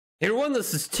Hey everyone,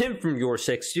 this is Tim from Your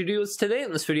Six Studios. Today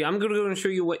in this video, I'm going to go and show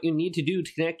you what you need to do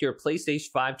to connect your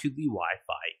PlayStation 5 to the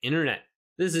Wi-Fi internet.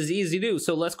 This is easy to do,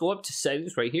 so let's go up to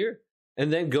settings right here,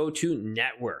 and then go to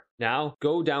network. Now,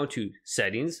 go down to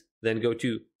settings, then go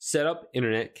to setup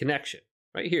internet connection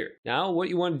right here. Now, what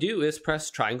you want to do is press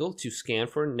triangle to scan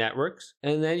for networks,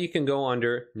 and then you can go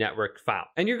under network found.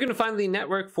 And you're going to find the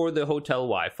network for the hotel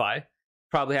Wi-Fi.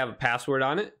 Probably have a password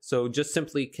on it, so just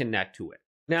simply connect to it.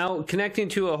 Now, connecting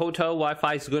to a hotel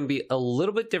Wi-Fi is going to be a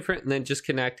little bit different than just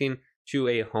connecting to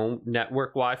a home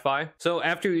network Wi-Fi. So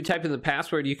after you type in the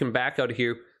password, you can back out of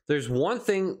here. There's one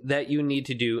thing that you need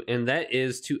to do, and that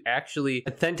is to actually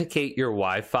authenticate your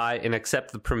Wi-Fi and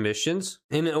accept the permissions.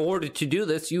 And in order to do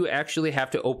this, you actually have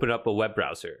to open up a web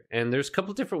browser. And there's a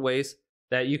couple different ways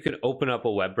that you can open up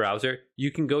a web browser.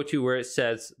 You can go to where it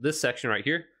says this section right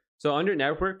here. So under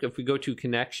network, if we go to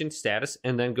connection status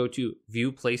and then go to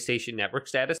view PlayStation network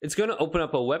status, it's going to open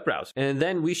up a web browser. And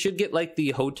then we should get like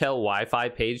the hotel Wi-Fi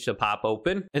page to pop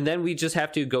open. And then we just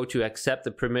have to go to accept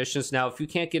the permissions. Now, if you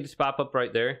can't get it to pop up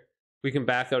right there, we can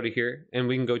back out of here and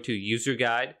we can go to user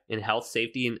guide and health,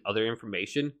 safety, and other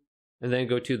information. And then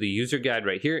go to the user guide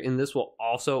right here. And this will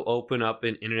also open up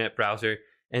an internet browser.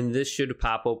 And this should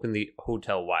pop open the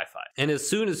hotel Wi-Fi. And as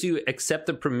soon as you accept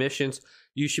the permissions,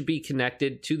 you should be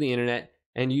connected to the internet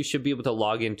and you should be able to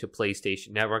log into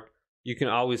PlayStation Network. You can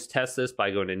always test this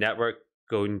by going to network,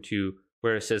 going to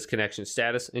where it says connection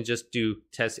status, and just do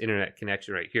test internet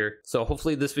connection right here. So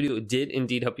hopefully this video did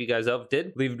indeed help you guys out. If it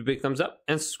did, leave it a big thumbs up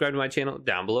and subscribe to my channel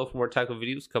down below for more technical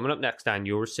videos coming up next on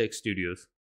Your Six Studios.